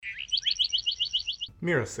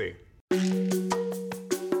Miracy.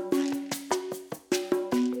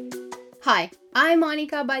 Hi, I'm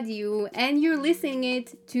Monica Badiu, and you're listening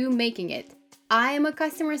it to Making It. I am a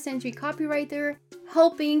customer-centric copywriter,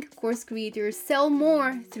 helping course creators sell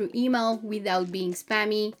more through email without being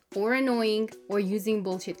spammy or annoying or using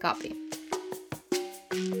bullshit copy.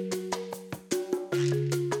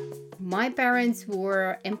 My parents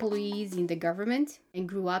were employees in the government and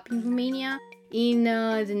grew up in Romania. In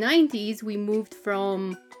the 90s, we moved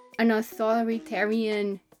from an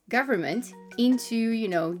authoritarian government into,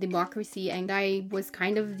 democracy, and I was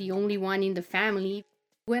kind of the only one in the family.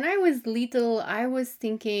 When I was little, I was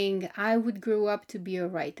thinking I would grow up to be a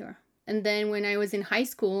writer. And then when I was in high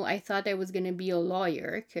school, I thought I was going to be a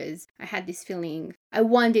lawyer because I had this feeling I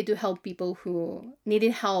wanted to help people who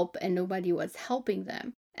needed help and nobody was helping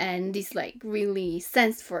them. And this really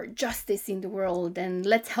sense for justice in the world and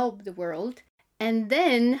let's help the world. And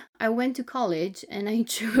then I went to college and I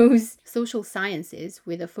chose social sciences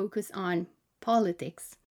with a focus on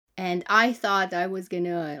politics. And I thought I was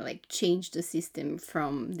gonna change the system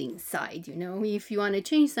from the inside, If you want to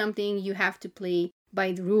change something, you have to play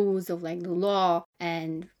by the rules of the law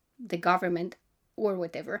and the government or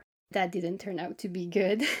whatever. That didn't turn out to be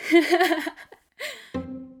good.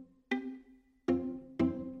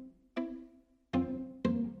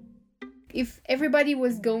 If everybody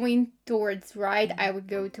was going towards right, I would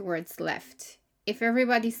go towards left. If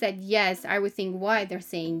everybody said yes, I would think why they're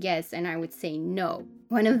saying yes, and I would say no.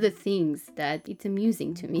 One of the things that it's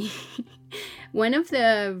amusing to me, one of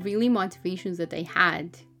the really motivations that I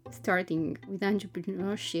had starting with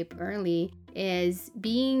entrepreneurship early is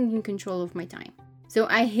being in control of my time. So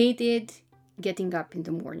I hated getting up in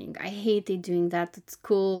the morning. I hated doing that at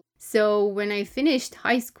school. So when I finished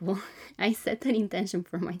high school, I set an intention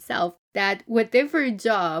for myself that whatever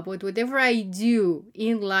job or whatever I do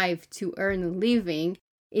in life to earn a living,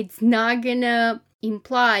 it's not gonna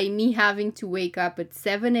imply me having to wake up at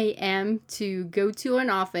 7 a.m. to go to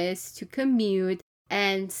an office, to commute,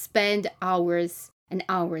 and spend hours and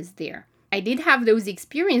hours there. I did have those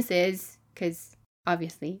experiences because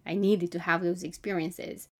obviously I needed to have those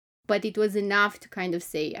experiences. But it was enough to kind of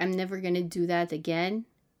say, I'm never going to do that again,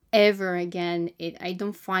 ever again. I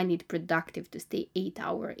don't find it productive to stay 8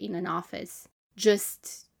 hours in an office.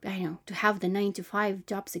 Just, to have the 9-to-5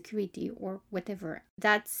 job security or whatever.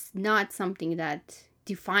 That's not something that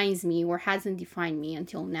defines me or hasn't defined me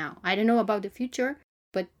until now. I don't know about the future,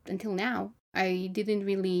 but until now, I didn't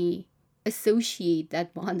really associate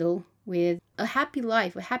that model with a happy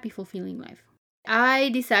life, a happy, fulfilling life. I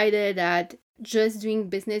decided that just doing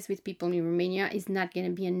business with people in Romania is not going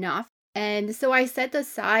to be enough. And so I set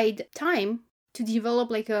aside time to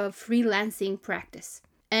develop a freelancing practice.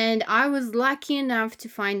 And I was lucky enough to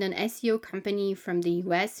find an SEO company from the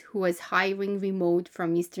US who was hiring remote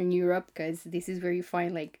from Eastern Europe, because this is where you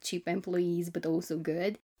find cheap employees, but also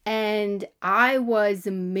good. And I was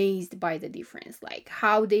amazed by the difference,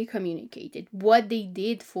 how they communicated, what they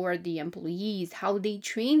did for the employees, how they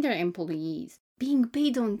trained their employees. Being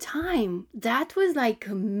paid on time, that was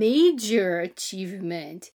a major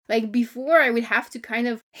achievement. Before I would have to kind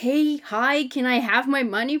of, hey, hi, can I have my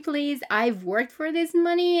money, please? I've worked for this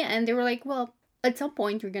money. And they were well, at some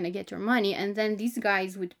point you're going to get your money. And then these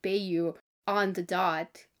guys would pay you on the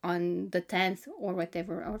dot on the 10th or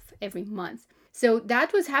whatever of every month. So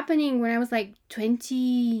that was happening when I was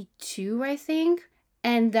 22, I think.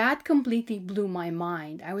 And that completely blew my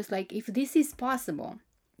mind. I was if this is possible,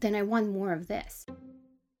 then I want more of this.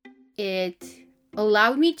 It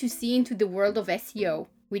allowed me to see into the world of SEO,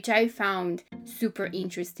 which I found super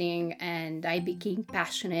interesting, and I became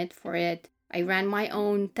passionate for it. I ran my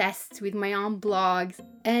own tests with my own blogs,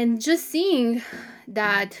 and just seeing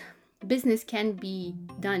that business can be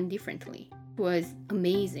done differently was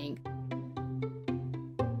amazing.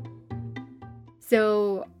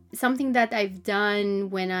 So something that I've done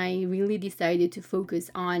when I really decided to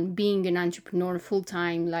focus on being an entrepreneur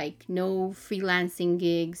full-time, no freelancing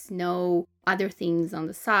gigs, no other things on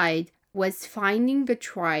the side, was finding a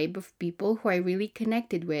tribe of people who I really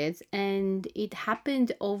connected with. And it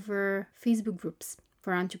happened over Facebook groups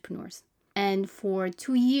for entrepreneurs. And for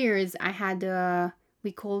 2 years, I had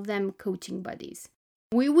we call them coaching buddies.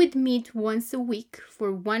 We would meet once a week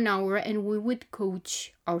for 1 hour and we would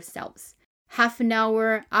coach ourselves. Half an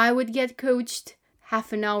hour, I would get coached.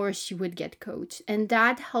 Half an hour, she would get coached. And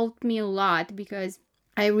that helped me a lot because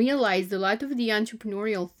I realized a lot of the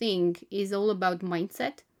entrepreneurial thing is all about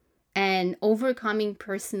mindset and overcoming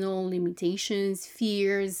personal limitations,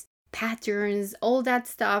 fears, patterns, all that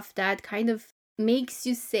stuff that kind of makes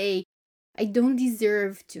you say, I don't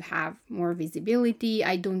deserve to have more visibility.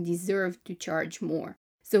 I don't deserve to charge more.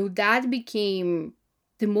 So that became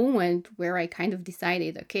the moment where I kind of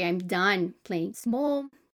decided, okay, I'm done playing small.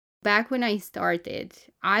 Back when I started,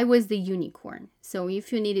 I was the unicorn. So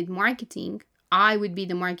if you needed marketing, I would be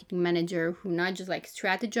the marketing manager who not just like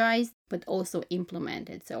strategized, but also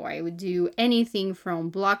implemented. So I would do anything from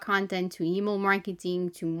blog content to email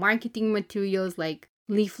marketing to marketing materials like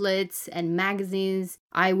leaflets and magazines.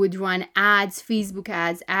 I would run ads, Facebook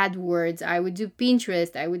ads, AdWords. I would do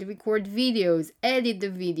Pinterest. I would record videos, edit the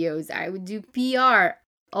videos. I would do PR.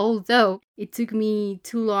 Although it took me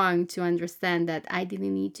too long to understand that I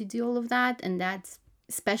didn't need to do all of that, and that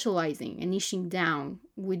specializing and niching down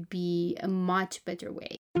would be a much better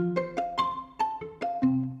way.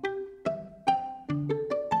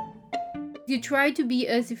 You try to be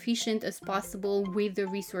as efficient as possible with the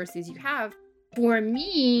resources you have. For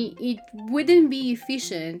me, it wouldn't be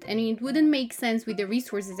efficient and it wouldn't make sense with the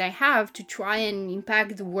resources I have to try and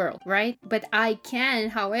impact the world, right? But I can,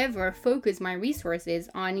 however, focus my resources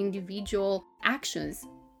on individual actions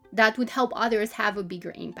that would help others have a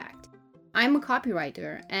bigger impact. I'm a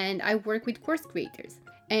copywriter and I work with course creators.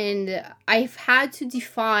 And I've had to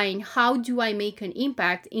define how do I make an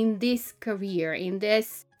impact in this career, in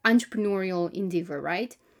this entrepreneurial endeavor,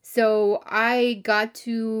 right? So I got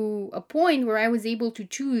to a point where I was able to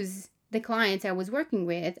choose the clients I was working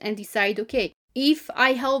with and decide, okay, if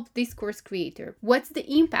I help this course creator, what's the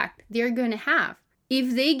impact they're going to have?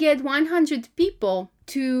 If they get 100 people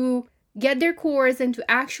to get their course and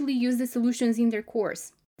to actually use the solutions in their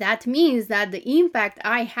course, that means that the impact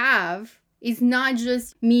I have is not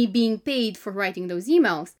just me being paid for writing those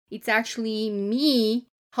emails. It's actually me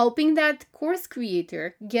helping that course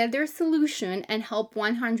creator get their solution and help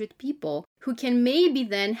 100 people who can maybe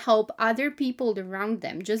then help other people around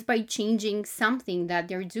them just by changing something that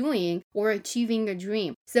they're doing or achieving a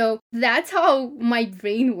dream. So that's how my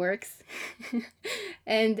brain works.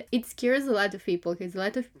 And it scares a lot of people because a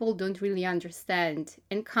lot of people don't really understand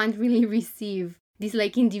and can't really receive this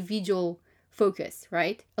like individual focus,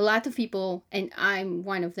 right? A lot of people, and I'm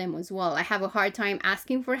one of them as well, I have a hard time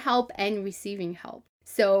asking for help and receiving help.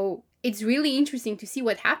 So it's really interesting to see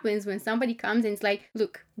what happens when somebody comes and it's like,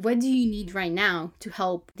 look, what do you need right now to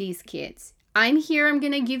help these kids? I'm here, I'm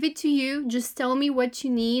gonna give it to you. Just tell me what you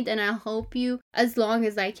need and I'll help you as long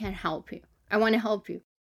as I can help you. I wanna help you.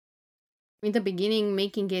 In the beginning,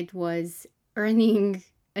 making it was earning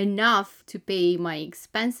enough to pay my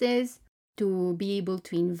expenses, to be able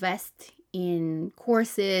to invest in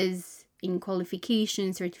courses, in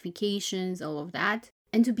qualifications, certifications, all of that,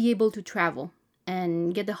 and to be able to travel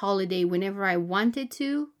and get a holiday whenever I wanted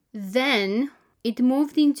to. Then it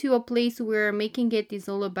moved into a place where making it is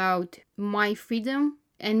all about my freedom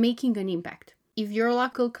and making an impact. If your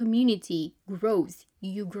local community grows,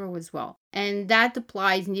 you grow as well. And that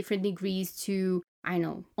applies in different degrees to,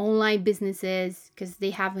 online businesses because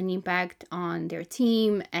they have an impact on their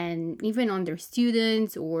team and even on their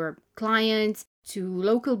students or clients, to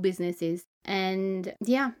local businesses. And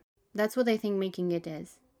yeah, that's what I think making it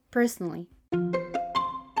is, personally.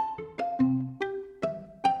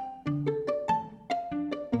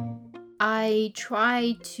 I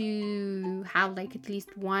try to have like at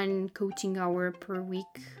least one coaching hour per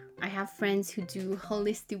week. I have friends who do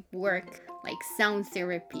holistic work like sound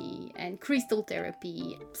therapy and crystal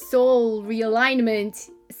therapy, soul realignment.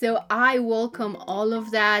 So I welcome all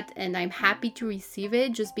of that and I'm happy to receive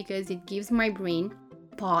it just because it gives my brain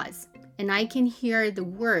pause and I can hear the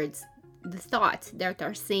words, the thoughts that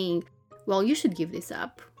are saying, well, you should give this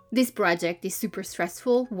up. This project is super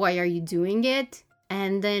stressful. Why are you doing it?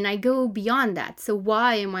 And then I go beyond that. So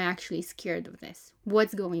why am I actually scared of this?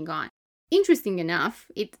 What's going on? Interesting enough,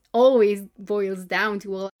 it always boils down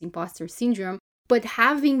to imposter syndrome. But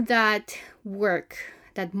having that work,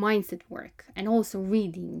 that mindset work, and also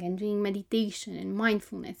reading and doing meditation and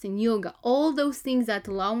mindfulness and yoga, all those things that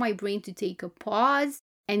allow my brain to take a pause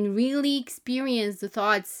and really experience the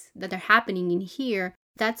thoughts that are happening in here,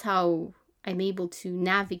 that's how I'm able to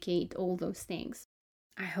navigate all those things.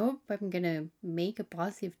 I hope I'm gonna make a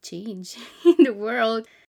positive change in the world.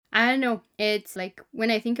 I don't know. It's like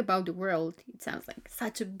when I think about the world, it sounds like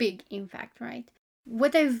such a big impact, right?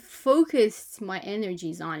 What I've focused my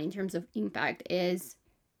energies on in terms of impact is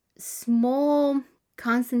small,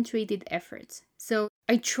 concentrated efforts. So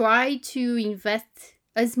I try to invest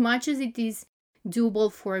as much as it is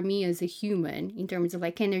doable for me as a human in terms of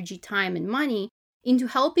like energy, time, and money into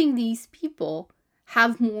helping these people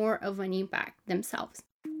have more of an impact themselves.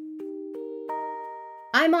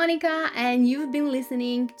 I'm Monica and you've been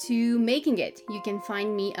listening to Making It. You can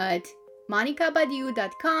find me at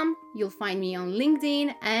monicabadiu.com. You'll find me on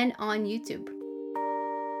LinkedIn and on YouTube.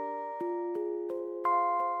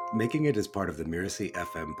 Making It is part of the Miracy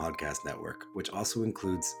FM podcast network, which also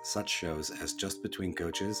includes such shows as Just Between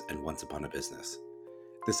Coaches and Once Upon a Business.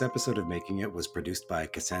 This episode of Making It was produced by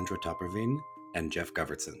Cassandra Topperveen and Jeff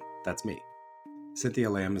Govertson. That's me. Cynthia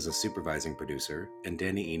Lamb is a supervising producer, and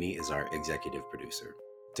Danny Eny is our executive producer.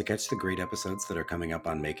 To catch the great episodes that are coming up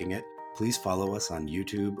on Making It, please follow us on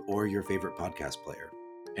YouTube or your favorite podcast player.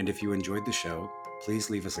 And if you enjoyed the show, please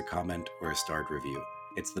leave us a comment or a starred review.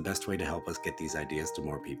 It's the best way to help us get these ideas to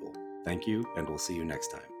more people. Thank you, and we'll see you next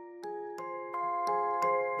time.